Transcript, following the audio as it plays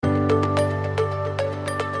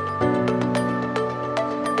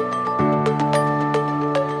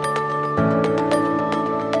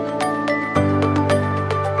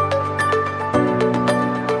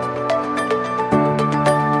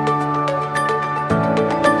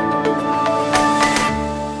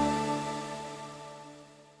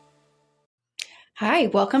Hi,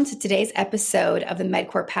 welcome to today's episode of the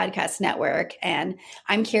MedCorp Podcast Network. And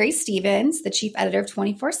I'm Carrie Stevens, the chief editor of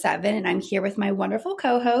 24x7, and I'm here with my wonderful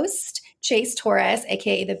co-host, Chase Torres,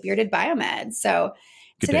 aka the Bearded Biomed. So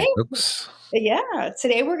Good day, folks.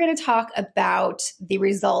 Today we're going to talk about the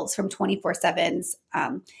results from 24x7's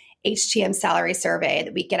HTM salary survey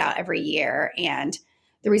that we get out every year and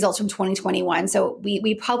the results from 2021. So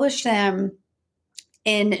we publish them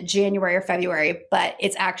in January or February, but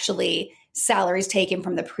it's actually salaries taken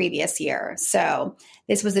from the previous year. So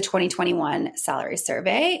this was the 2021 salary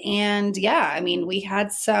survey. And we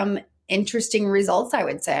had some interesting results, I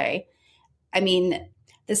would say. The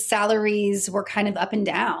salaries were kind of up and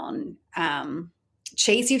down.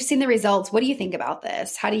 Chase, you've seen the results. What do you think about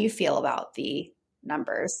this? How do you feel about the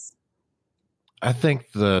numbers? I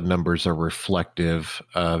think the numbers are reflective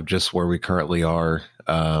of just where we currently are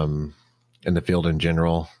in the field in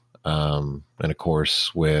general. And of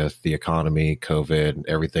course, with the economy, COVID,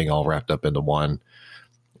 everything all wrapped up into one.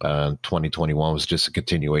 2021 was just a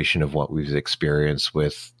continuation of what we've experienced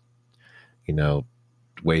with,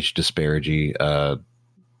 wage disparity,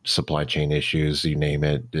 supply chain issues, you name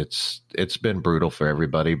it. It's been brutal for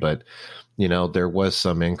everybody, but, there was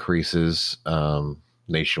some increases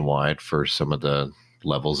nationwide for some of the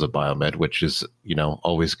levels of biomed, which is,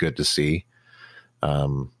 always good to see.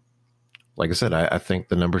 Like I said, I think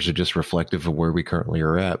the numbers are just reflective of where we currently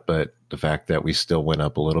are at, but the fact that we still went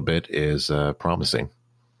up a little bit is promising.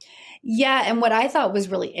 Yeah. And what I thought was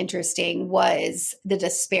really interesting was the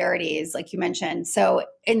disparities, like you mentioned. So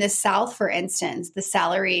in the South, for instance, the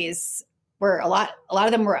salaries were a lot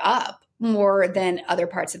of them were up more than other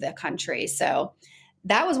parts of the country. So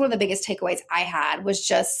that was one of the biggest takeaways I had was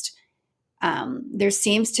just there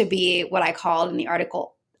seems to be what I called in the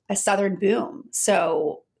article a Southern boom.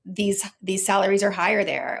 So these salaries are higher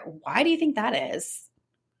there. Why do you think that is?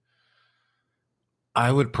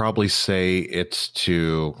 I would probably say it's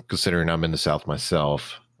considering I'm in the South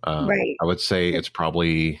myself, right. I would say it's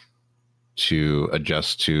probably to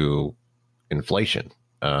adjust to inflation.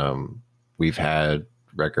 We've had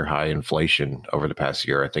record high inflation over the past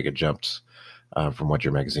year. I think it jumped from what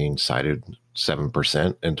your magazine cited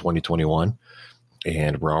 7% in 2021.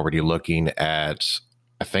 And we're already looking at,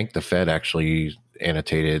 I think the Fed actually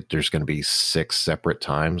annotated there's going to be 6 separate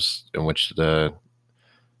times in which the,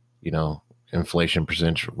 inflation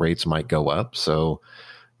percentage rates might go up. So,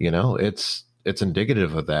 it's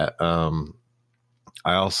indicative of that.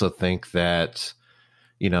 I also think that,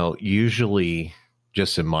 usually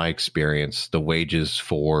just in my experience, the wages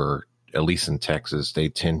for, at least in Texas, they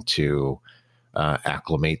tend to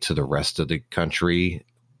acclimate to the rest of the country,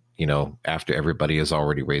 after everybody has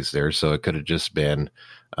already raised theirs. So it could have just been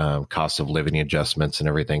cost of living adjustments and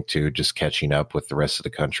everything too, just catching up with the rest of the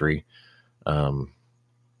country.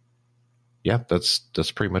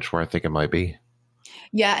 That's pretty much where I think it might be.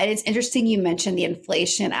 Yeah. And it's interesting you mentioned the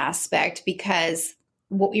inflation aspect because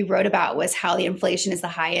what we wrote about was how the inflation is the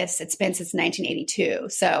highest it's been since 1982.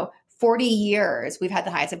 So 40 years we've had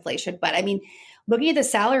the highest inflation. But looking at the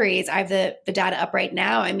salaries, I have the data up right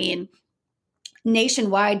now.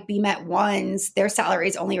 Nationwide, BMET 1s, their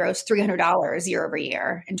salaries only rose $300 year over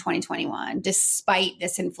year in 2021, despite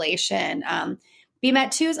this inflation. BMET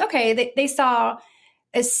 2s, okay, they saw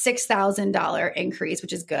a $6,000 increase,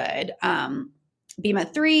 which is good. BMET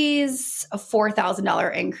 3s, a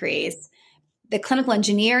 $4,000 increase. The clinical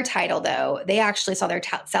engineer title, though, they actually saw their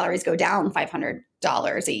salaries go down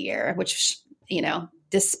 $500 a year, which,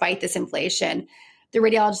 despite this inflation. The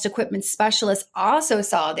radiologist equipment specialists also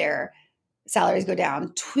saw their salaries go down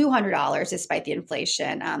 $200 despite the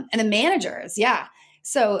inflation. And the managers, yeah.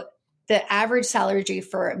 So the average salary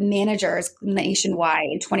for managers nationwide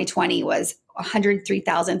in 2020 was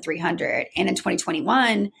 $103,300. And in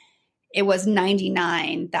 2021, it was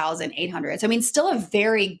 $99,800. So, still a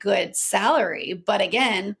very good salary, but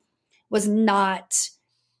again, was not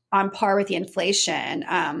on par with the inflation.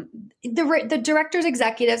 The directors,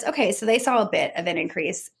 executives, okay, so they saw a bit of an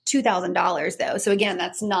increase, $2,000 though. So again,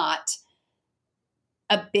 that's not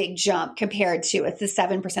a big jump compared to the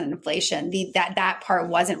 7% inflation. That part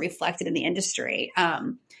wasn't reflected in the industry.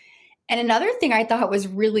 And another thing I thought was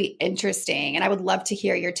really interesting, and I would love to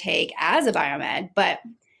hear your take as a biomed, but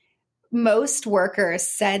most workers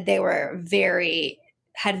said they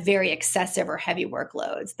had very excessive or heavy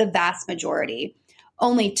workloads, the vast majority.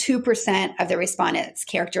 Only 2% of the respondents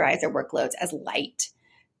characterized their workloads as light.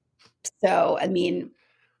 So,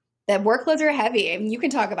 the workloads are heavy. You can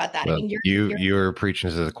talk about that. Well, you're preaching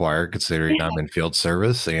to the choir, considering I'm in field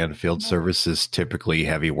service, and field service is typically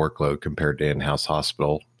heavy workload compared to in-house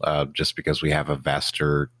hospital, just because we have a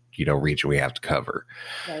vaster, region we have to cover.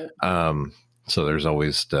 Right. So there's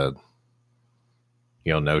always the,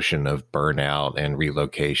 notion of burnout and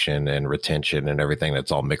relocation and retention and everything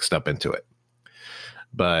that's all mixed up into it.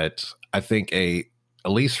 But I think at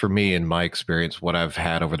least for me, in my experience, what I've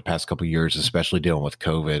had over the past couple of years, especially dealing with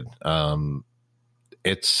COVID,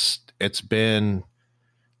 it's been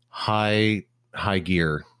high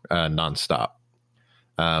gear, nonstop.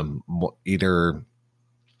 Either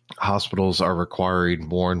hospitals are requiring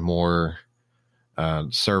more and more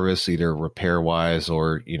service, either repair wise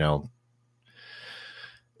or,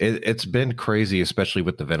 it's been crazy, especially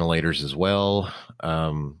with the ventilators as well.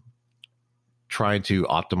 Trying to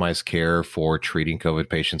optimize care for treating COVID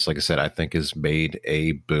patients, like I said, I think has made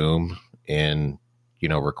a boom in,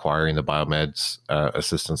 requiring the biomeds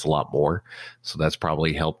assistance a lot more. So that's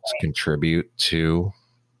probably helped contribute to,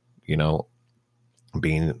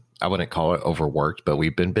 being, I wouldn't call it overworked, but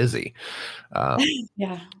we've been busy.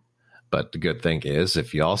 Yeah. But the good thing is,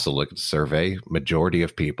 if you also look at the survey, majority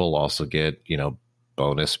of people also get,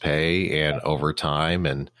 bonus pay and overtime,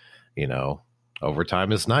 and,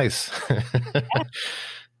 overtime is nice.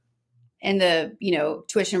 And the,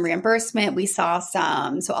 tuition reimbursement, we saw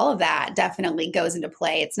some. So all of that definitely goes into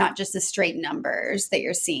play. It's not just the straight numbers that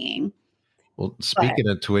you're seeing. Well, speaking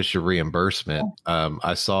of tuition reimbursement,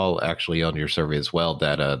 I saw actually on your survey as well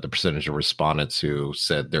that the percentage of respondents who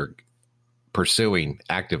said they're pursuing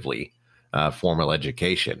actively formal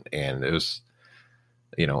education, and it was,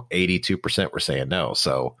 82% were saying no.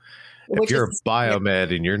 So if you're a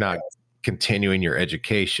biomed and you're not continuing your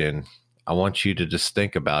education, I want you to just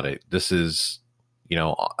think about it. This is,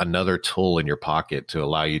 another tool in your pocket to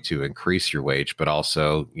allow you to increase your wage, but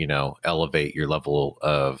also, elevate your level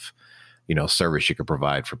of, service you can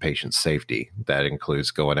provide for patient safety. That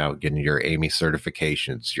includes going out, getting your AMI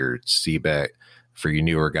certifications, your CBET for your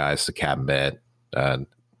newer guys, the CABMET,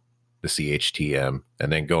 the CHTM,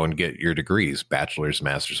 and then go and get your degrees, bachelor's,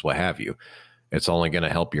 master's, what have you. It's only going to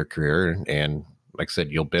help your career. And like I said,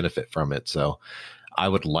 you'll benefit from it. So I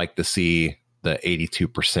would like to see the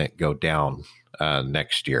 82% go down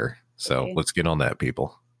next year. So let's get on that,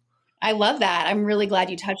 people. I love that. I'm really glad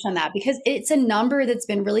you touched on that, because it's a number that's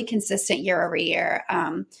been really consistent year over year.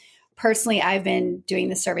 Personally, I've been doing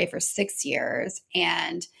the survey for 6 years,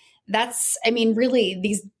 and that's,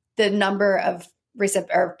 really the number of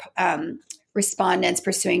respondents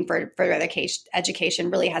pursuing further education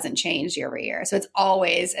really hasn't changed year over year. So it's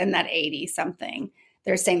always in that 80 something.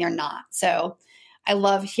 They're saying they're not. So I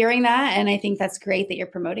love hearing that. And I think that's great that you're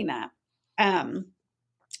promoting that.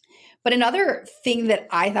 But another thing that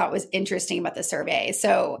I thought was interesting about the survey,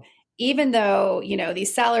 so even though,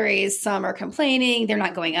 these salaries, some are complaining, they're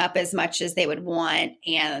not going up as much as they would want,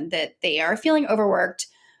 and that they are feeling overworked,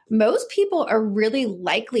 most people are really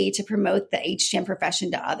likely to promote the HTM profession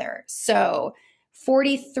to others. So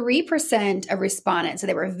 43% of respondents said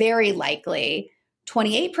they were very likely,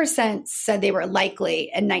 28% said they were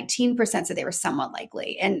likely, and 19% said they were somewhat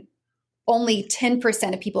likely. And only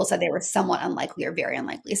 10% of people said they were somewhat unlikely or very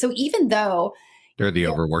unlikely. So even though they're the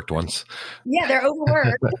overworked ones. Yeah, they're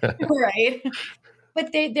overworked, right?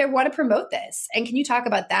 But they want to promote this. And can you talk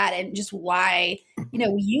about that and just why,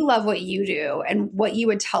 you love what you do and what you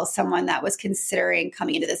would tell someone that was considering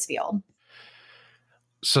coming into this field?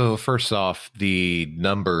 So first off, the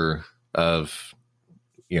number of,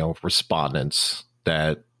 respondents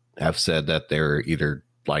that have said that they're either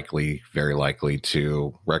likely, very likely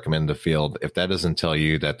to recommend the field. If that doesn't tell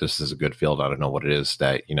you that this is a good field, I don't know what it is.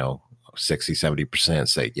 That, 60, 70%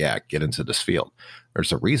 say, yeah, get into this field.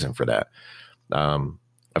 There's a reason for that.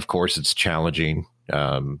 Of course, it's challenging.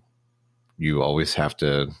 You always have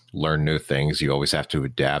to learn new things. You always have to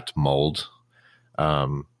adapt, mold.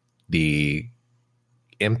 The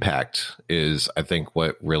impact is, I think,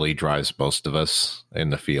 what really drives most of us in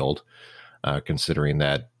the field, considering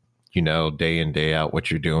that, day in, day out,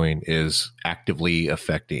 what you're doing is actively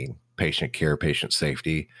affecting patient care, patient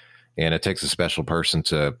safety. And it takes a special person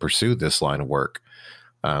to pursue this line of work,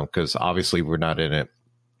 because obviously we're not in it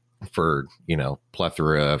for,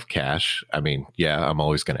 plethora of cash. I'm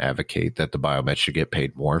always going to advocate that the biomed should get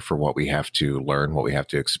paid more for what we have to learn, what we have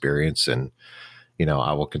to experience. And,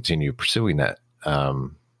 I will continue pursuing that.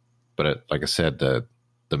 But like I said, the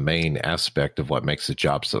main aspect of what makes the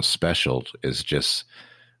job so special is just,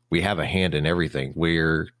 we have a hand in everything.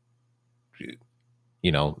 We're,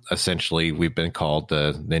 essentially we've been called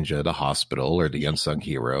the ninja of the hospital or the unsung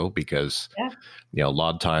hero because, a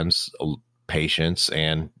lot of times patients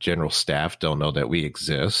and general staff don't know that we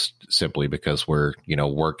exist simply because we're,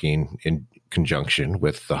 working in conjunction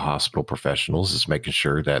with the hospital professionals, is making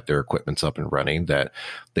sure that their equipment's up and running, that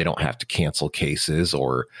they don't have to cancel cases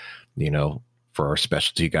or, for our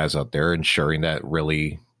specialty guys out there, ensuring that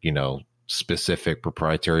really, specific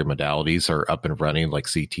proprietary modalities are up and running, like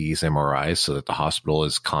CTs, MRIs, so that the hospital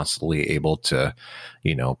is constantly able to,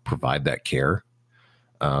 provide that care.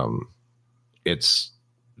 It's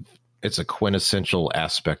a quintessential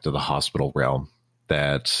aspect of the hospital realm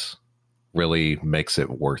that really makes it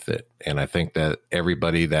worth it. And I think that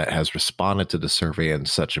everybody that has responded to the survey in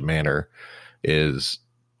such a manner is,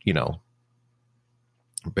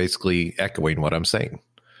 basically echoing what I'm saying.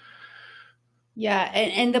 Yeah.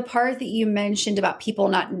 And the part that you mentioned about people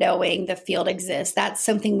not knowing the field exists, that's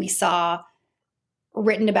something we saw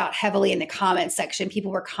written about heavily in the comments section.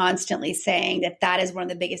 People were constantly saying that that is one of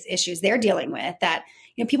the biggest issues they're dealing with, that,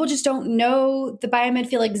 people just don't know the biomed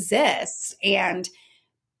field exists. And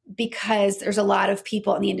because there's a lot of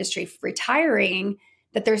people in the industry retiring,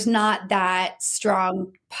 that there's not that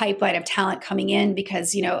strong pipeline of talent coming in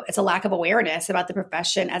because, it's a lack of awareness about the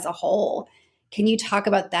profession as a whole. Can you talk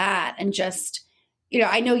about that? And just,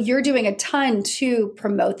 I know you're doing a ton to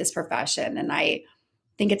promote this profession, and I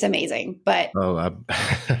think it's amazing, but I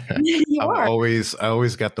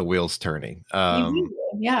always got the wheels turning. You do.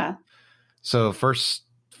 Yeah. So first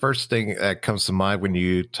thing that comes to mind when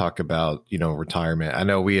you talk about, retirement, I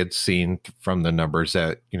know we had seen from the numbers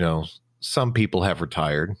that, some people have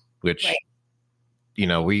retired, which,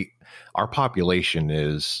 right. Our population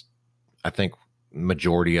is, I think,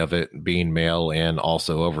 majority of it being male and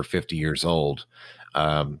also over 50 years old,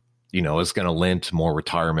 is going to lend to more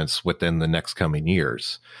retirements within the next coming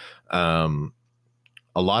years. A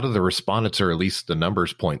lot of the respondents, or at least the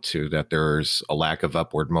numbers point to, that there's a lack of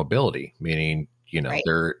upward mobility, meaning, right.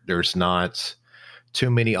 There's not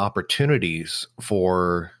too many opportunities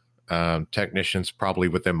for technicians probably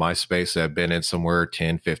within my space that have been in somewhere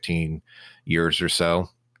 10, 15 years or so.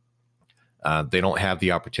 They don't have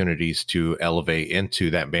the opportunities to elevate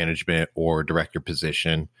into that management or director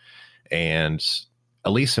position. And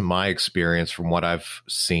at least in my experience, from what I've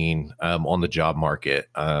seen on the job market,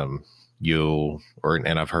 and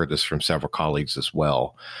I've heard this from several colleagues as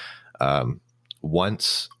well,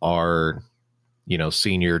 once our,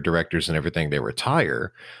 senior directors and everything, they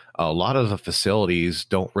retire, a lot of the facilities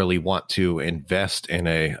don't really want to invest in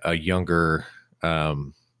a younger,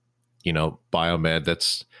 biomed.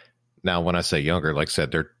 That's, now when I say younger, like I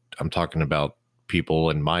said, I'm talking about people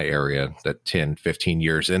in my area that 10, 15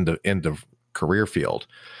 years in the career field,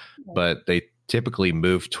 but they typically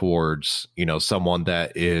move towards, someone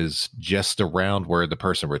that is just around where the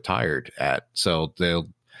person retired at. So they'll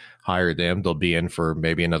hire them. They'll be in for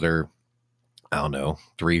maybe another,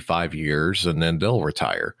 3-5 years, and then they'll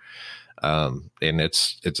retire. And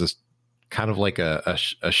it's a kind of like a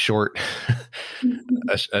short,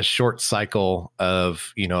 a short cycle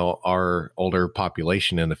of, our older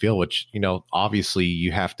population in the field, which, obviously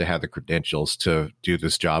you have to have the credentials to do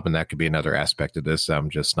this job. And that could be another aspect of this I'm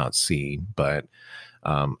just not seeing. But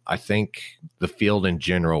I think the field in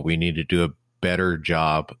general, we need to do a better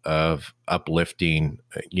job of uplifting,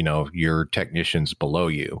 your technicians below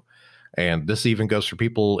you. And this even goes for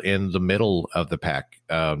people in the middle of the pack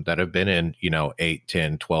that have been in, 8,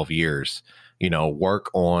 10, 12 years.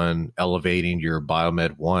 Work on elevating your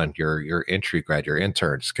Biomed 1, your entry grad, your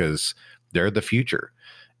interns, because they're the future.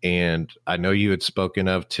 And I know you had spoken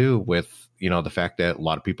of too with, the fact that a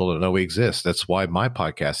lot of people don't know we exist. That's why my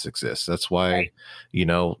podcast exists. That's why,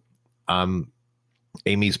 right.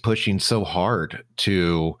 Amy's pushing so hard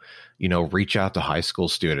to, reach out to high school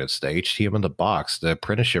students, the HTM in the box, the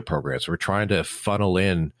apprenticeship programs. We're trying to funnel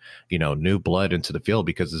in, new blood into the field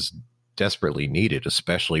because it's desperately needed,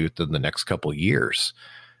 especially within the next couple of years.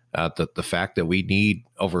 The fact that we need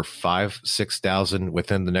over 5,000-6,000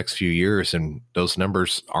 within the next few years, and those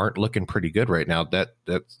numbers aren't looking pretty good right now, that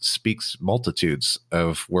speaks multitudes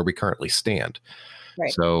of where we currently stand.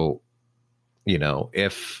 Right. So,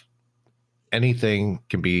 if anything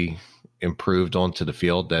can be improved onto the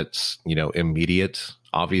field that's, immediate,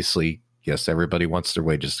 obviously, yes, everybody wants their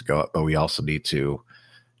wages to go up, but we also need to,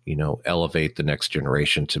 elevate the next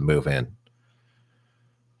generation to move in.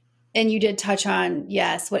 And you did touch on,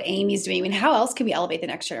 yes, what Amy's doing. I mean, how else can we elevate the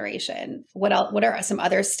next generation? What are some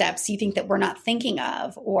other steps you think that we're not thinking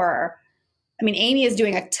of? Or, Amy is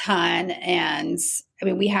doing a ton, and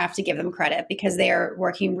we have to give them credit because they are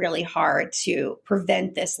working really hard to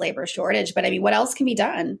prevent this labor shortage. But what else can be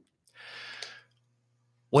done?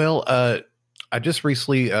 Well, I just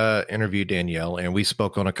recently interviewed Danielle, and we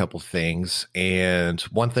spoke on a couple things. And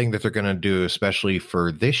one thing that they're going to do, especially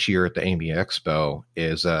for this year at the Amy Expo,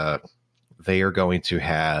 is they are going to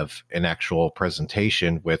have an actual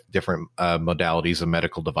presentation with different modalities of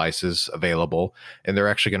medical devices available. And they're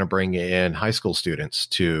actually going to bring in high school students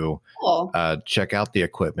to Cool. check out the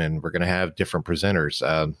equipment. We're going to have different presenters.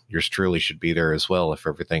 Yours truly should be there as well if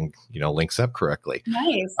everything, links up correctly.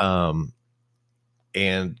 Nice.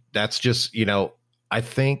 And that's just, I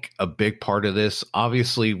think a big part of this,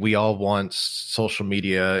 obviously, we all want social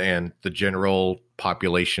media and the general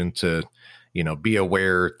population to, be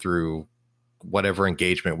aware through whatever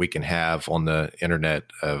engagement we can have on the internet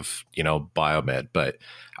of, biomed. But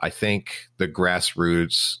I think the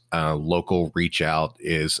grassroots local reach out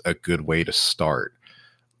is a good way to start.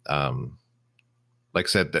 Like I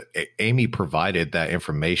said, Amy provided that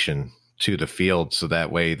information to the field so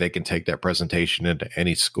that way they can take that presentation into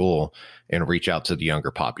any school and reach out to the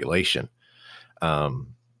younger population.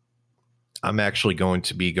 I'm actually going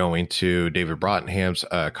to be going to David Brottenham's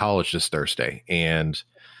college this Thursday, and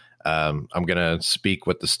I'm going to speak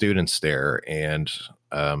with the students there, and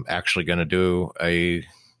actually going to do a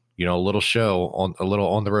little show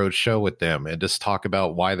on the road show with them, and just talk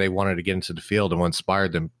about why they wanted to get into the field and what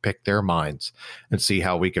inspired them, pick their minds, and see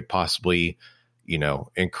how we could possibly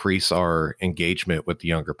increase our engagement with the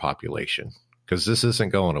younger population, because this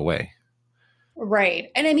isn't going away. Right.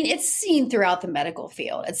 And I mean, it's seen throughout the medical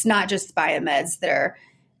field. It's not just biomeds that are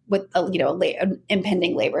with,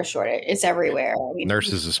 impending labor shortage. It's everywhere. I mean,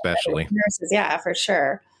 nurses, especially. Nurses. Yeah, for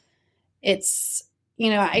sure. It's,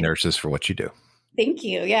 nurses for what you do. Thank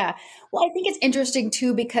you. Yeah. Well, I think it's interesting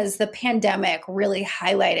too, because the pandemic really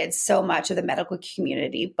highlighted so much of the medical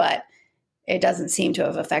community, but it doesn't seem to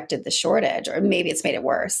have affected the shortage, or maybe it's made it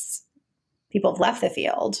worse. People have left the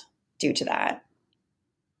field due to that.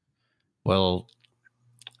 Well,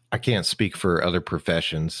 I can't speak for other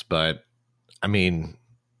professions, but I mean,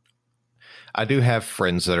 I do have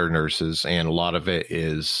friends that are nurses, and a lot of it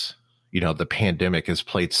is, the pandemic has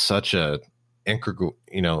played such a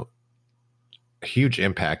huge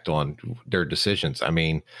impact on their decisions. I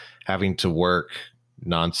mean, having to work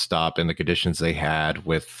nonstop in the conditions they had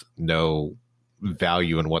with no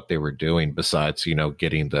value in what they were doing besides,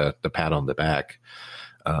 getting the pat on the back.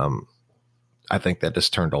 I think that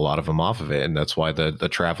just turned a lot of them off of it. And that's why the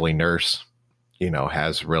traveling nurse,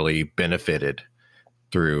 has really benefited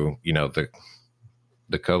through, the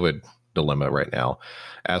COVID dilemma right now.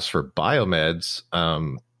 As for biomeds,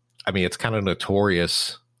 I mean, it's kind of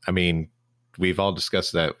notorious. I mean, we've all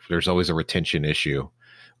discussed that there's always a retention issue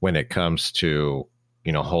when it comes to,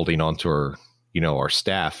 holding on to our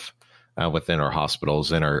staff within our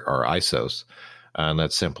hospitals and our ISOs. And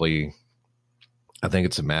that's simply, I think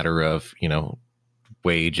it's a matter of,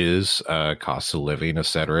 wages, cost of living, et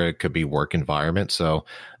cetera. It could be work environment. So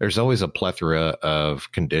there's always a plethora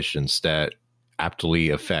of conditions that aptly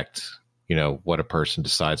affect, what a person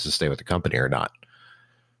decides to stay with the company or not.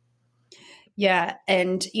 Yeah.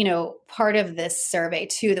 And, part of this survey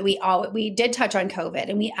too, that we did touch on COVID,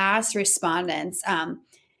 and we asked respondents, how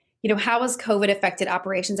has COVID affected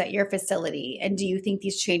operations at your facility? And do you think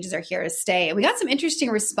these changes are here to stay? And we got some interesting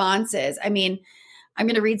responses. I mean, I'm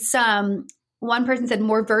going to read some. One person said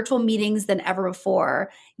more virtual meetings than ever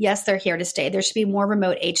before. Yes, they're here to stay. There should be more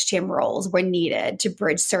remote HTM roles when needed to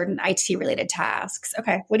bridge certain IT related tasks.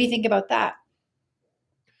 Okay. What do you think about that?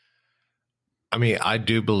 I mean, I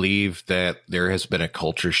do believe that there has been a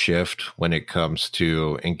culture shift when it comes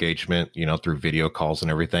to engagement, through video calls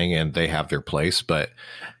and everything, and they have their place. But,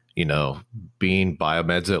 being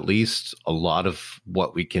biomeds, at least a lot of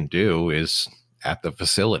what we can do is at the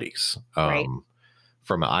facilities. Right.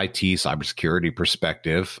 From an IT cybersecurity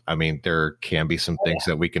perspective, I mean, there can be some things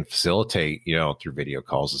that we can facilitate, through video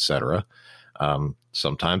calls, et cetera.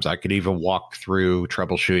 Sometimes I could even walk through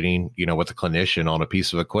troubleshooting, with a clinician on a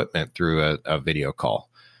piece of equipment through a video call.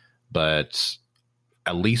 But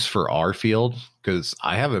at least for our field, because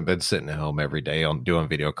I haven't been sitting at home every day on doing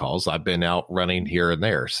video calls, I've been out running here and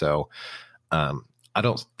there. So I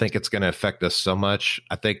don't think it's going to affect us so much.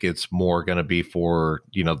 I think it's more going to be for,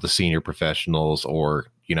 the senior professionals, or,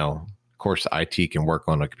 of course, IT can work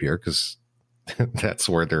on a computer because that's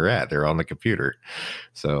where they're at. They're on the computer.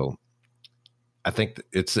 So I think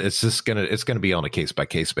it's going to be on a case by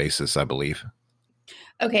case basis, I believe.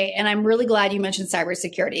 Okay. And I'm really glad you mentioned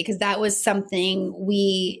cybersecurity, because that was something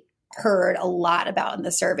we heard a lot about in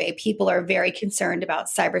the survey. People are very concerned about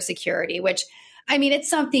cybersecurity, which, I mean, it's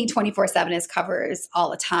something 24/7 covers all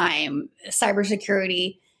the time.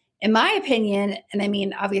 Cybersecurity, in my opinion, and I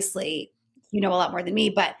mean, obviously, a lot more than me,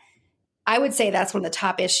 but I would say that's one of the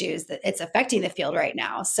top issues that it's affecting the field right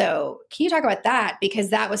now. So can you talk about that? Because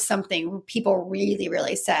that was something people really,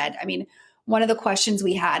 really said. I mean, one of the questions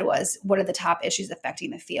we had was, what are the top issues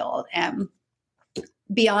affecting the field? And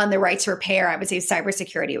beyond the right to repair, I would say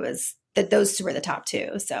cybersecurity was that those two were the top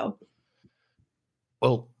two. So,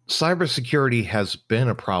 well, cybersecurity has been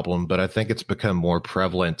a problem, but I think it's become more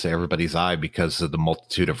prevalent to everybody's eye because of the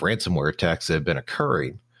multitude of ransomware attacks that have been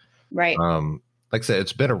occurring. right. Like I said,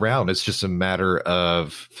 it's been around. It's just a matter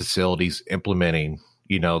of facilities implementing,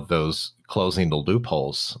 those closing the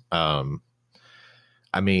loopholes.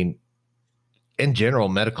 I mean, in general,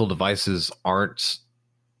 medical devices aren't,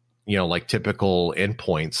 like typical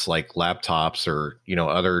endpoints like laptops or,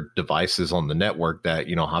 other devices on the network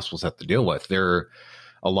that, hospitals have to deal with.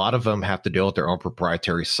 A lot of them have to deal with their own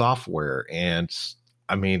proprietary software. And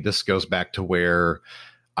I mean, this goes back to where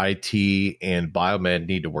IT and biomed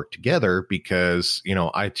need to work together because,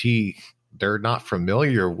 IT, they're not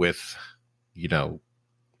familiar with,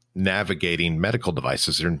 navigating medical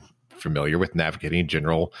devices. They're familiar with navigating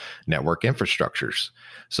general network infrastructures.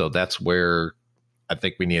 So that's where I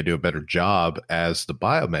think we need to do a better job as the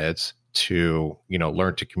biomeds to,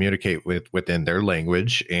 learn to communicate within their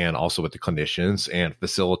language and also with the clinicians and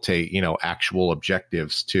facilitate, actual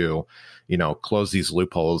objectives to, close these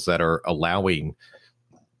loopholes that are allowing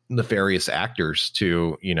nefarious actors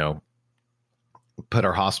to, put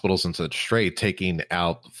our hospitals into the straight, taking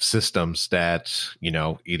out systems that,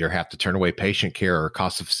 either have to turn away patient care or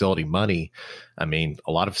cost the facility money. I mean,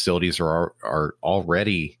 a lot of facilities are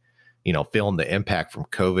already, feeling the impact from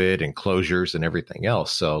COVID and closures and everything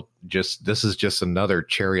else. So this is just another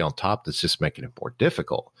cherry on top that's just making it more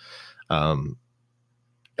difficult. And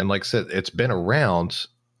like I said, it's been around.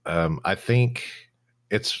 I think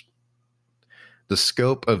it's the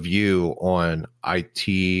scope of view on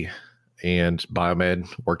IT and biomed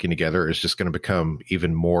working together is just going to become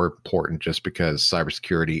even more important just because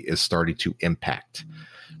cybersecurity is starting to impact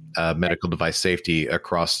medical device safety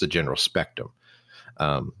across the general spectrum.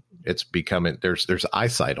 It's becoming, there's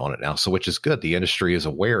eyesight on it now, so which is good. The industry is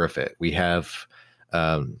aware of it. We have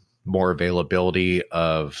more availability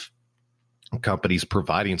of companies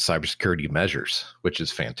providing cybersecurity measures, which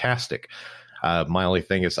is fantastic. My only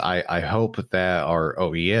thing is I hope that our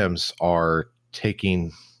OEMs are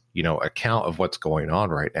taking, account of what's going on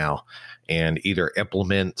right now and either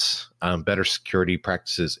implement better security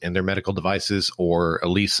practices in their medical devices or at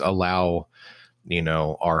least allow,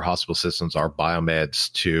 our hospital systems, our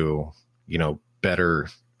biomeds to, better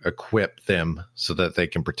equip them so that they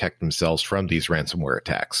can protect themselves from these ransomware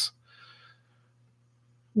attacks.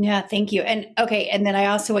 Yeah, thank you. And okay, and then I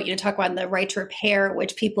also want you to talk about the right to repair,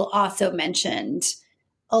 which people also mentioned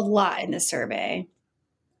a lot in the survey.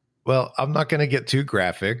 Well, I'm not going to get too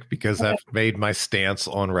graphic because I've made my stance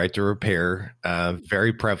on right to repair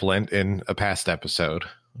very prevalent in a past episode.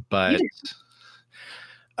 But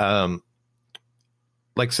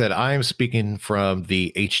like I said, I am speaking from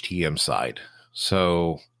the HTM side.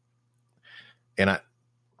 So, let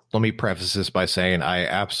me preface this by saying I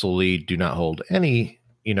absolutely do not hold any,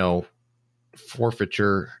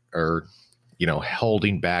 forfeiture or,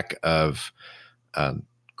 holding back of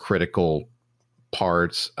critical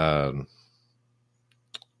parts,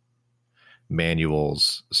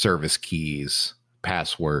 manuals, service keys,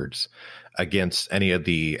 passwords against any of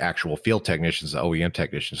the actual field technicians, OEM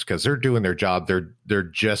technicians, because they're doing their job. They're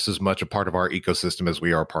just as much a part of our ecosystem as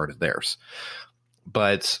we are a part of theirs.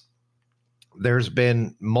 But there's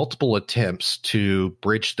been multiple attempts to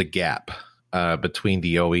bridge the gap between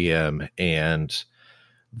the OEM and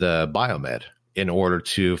the biomed in order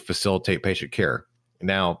to facilitate patient care.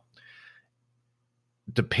 Now,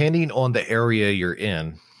 depending on the area you're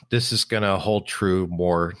in, this is going to hold true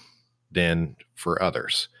more than for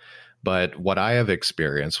others. But what I have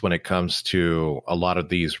experienced when it comes to a lot of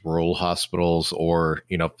these rural hospitals or,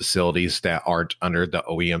 facilities that aren't under the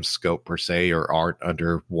OEM scope per se, or aren't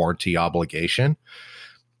under warranty obligation,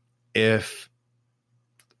 if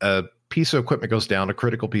a piece of equipment goes down, a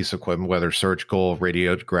critical piece of equipment, whether surgical,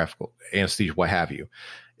 radiographical, anesthesia, what have you,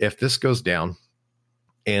 if this goes down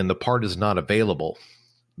and the part is not available,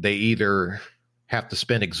 they either have to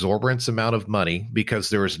spend exorbitant amount of money because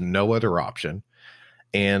there is no other option,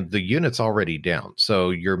 and the unit's already down. So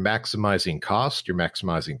you're maximizing cost, you're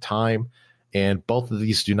maximizing time, and both of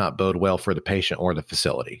these do not bode well for the patient or the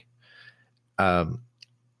facility.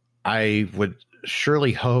 I would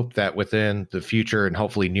surely hope that within the future and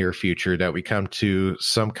hopefully near future that we come to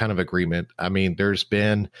some kind of agreement. I mean, there's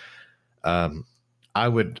been, I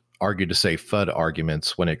would argue to say FUD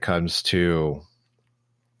arguments when it comes to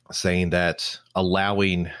saying that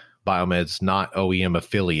allowing biomeds not OEM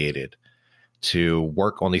affiliated to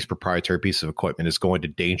work on these proprietary pieces of equipment is going to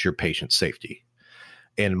endanger patient safety.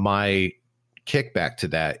 And my kickback to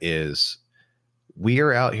that is we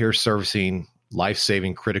are out here servicing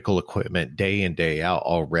life-saving critical equipment day in, day out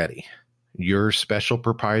already. Your special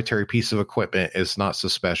proprietary piece of equipment is not so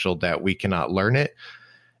special that we cannot learn it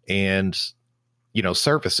and,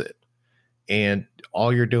 service it. And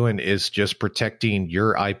all you're doing is just protecting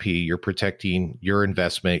your IP, you're protecting your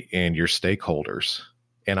investment and your stakeholders.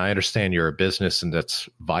 And I understand you're a business and that's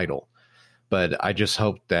vital. But I just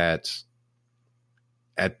hope that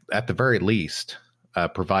at the very least,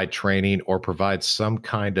 provide training or provide some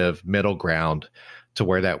kind of middle ground to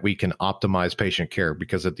where that we can optimize patient care,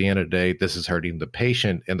 because at the end of the day, this is hurting the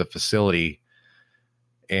patient and the facility.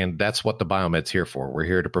 And that's what the biomed's here for. We're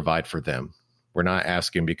here to provide for them. We're not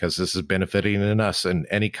asking because this is benefiting in us in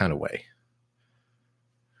any kind of way.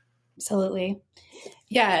 Absolutely.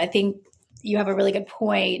 Yeah, I think you have a really good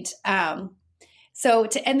point. So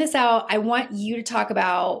to end this out, I want you to talk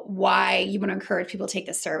about why you want to encourage people to take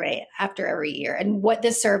this survey after every year and what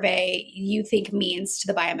this survey you think means to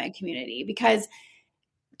the biomed community. Because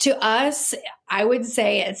to us, I would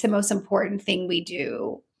say it's the most important thing we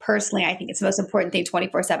do. Personally, I think it's the most important thing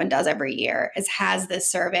 24/7 does every year is has this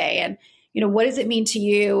survey. And, what does it mean to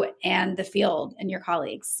you and the field and your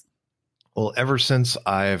colleagues? Well, ever since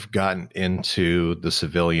I've gotten into the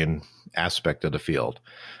civilian aspect of the field,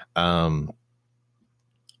 I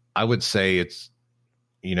would say it's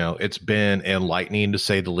been enlightening to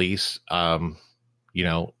say the least.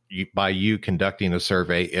 By you conducting a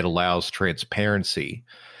survey, it allows transparency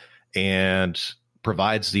and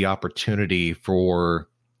provides the opportunity for,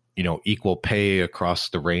 equal pay across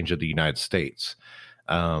the range of the United States.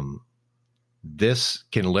 This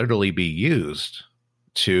can literally be used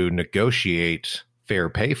to negotiate fair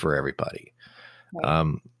pay for everybody.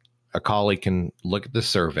 Right. A colleague can look at the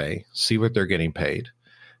survey, see what they're getting paid,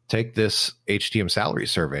 take this HTM salary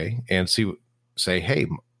survey and say, hey,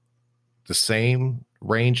 the same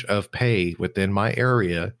range of pay within my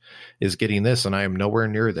area is getting this, and I am nowhere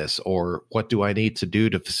near this. Or what do I need to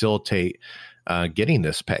do to facilitate getting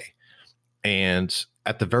this pay? And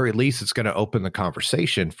at the very least, it's going to open the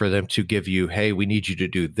conversation for them to give you, hey, we need you to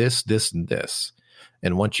do this, this, and this.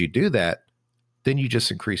 And once you do that, then you just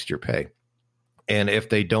increased your pay. And if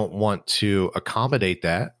they don't want to accommodate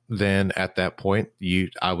that, then at that point,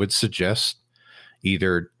 I would suggest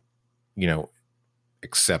either,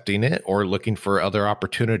 accepting it or looking for other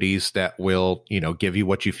opportunities that will, give you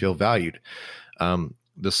what you feel valued.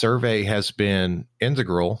 The survey has been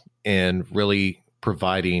integral in really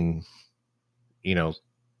providing,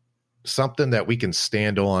 something that we can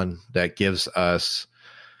stand on that gives us,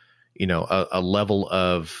 a level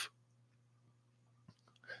of,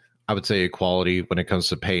 I would say, equality when it comes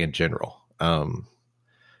to pay in general.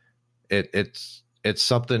 It's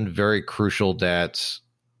something very crucial that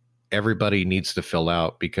everybody needs to fill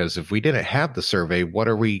out, because if we didn't have the survey, what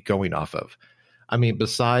are we going off of? I mean,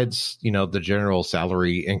 besides, the general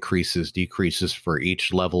salary increases, decreases for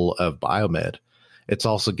each level of biomed, it's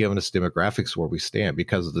also given us demographics where we stand.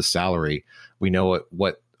 Because of the salary, we know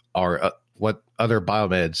what other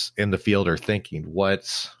biomeds in the field are thinking.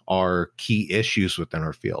 What are key issues within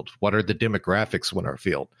our field? What are the demographics within our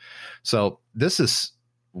field? So this is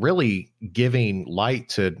really giving light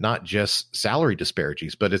to not just salary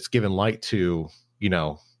disparities, but it's giving light to,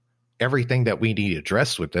 everything that we need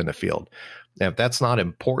addressed within the field. Now, if that's not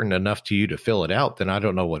important enough to you to fill it out, then I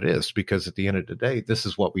don't know what is, because at the end of the day, this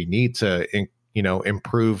is what we need to,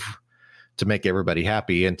 improve to make everybody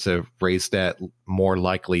happy and to raise that more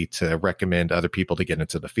likely to recommend other people to get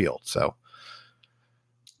into the field. So.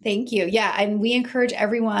 Thank you. Yeah. And we encourage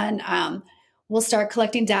everyone, we'll start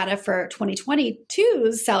collecting data for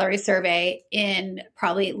 2022's salary survey in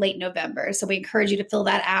probably late November. So we encourage you to fill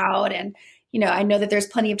that out. And, I know that there's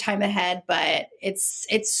plenty of time ahead, but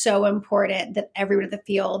it's so important that everyone in the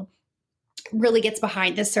field really gets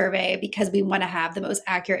behind this survey, because we want to have the most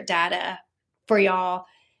accurate data for y'all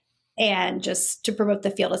and just to promote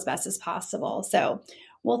the field as best as possible. So,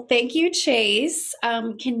 well, thank you, Chase.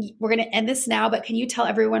 We're going to end this now, but can you tell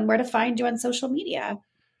everyone where to find you on social media?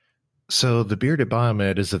 So the Bearded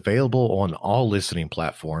Biomed is available on all listening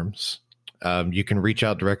platforms. You can reach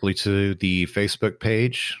out directly to the Facebook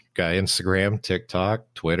page, got Instagram, TikTok,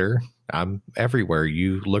 Twitter. I'm everywhere.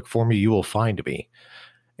 You look for me, you will find me.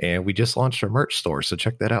 And we just launched our merch store, so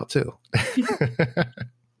check that out too.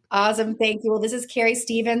 Awesome. Thank you. Well, this is Carrie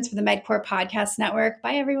Stevens from the MedCore Podcast Network.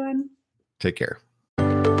 Bye, everyone. Take care.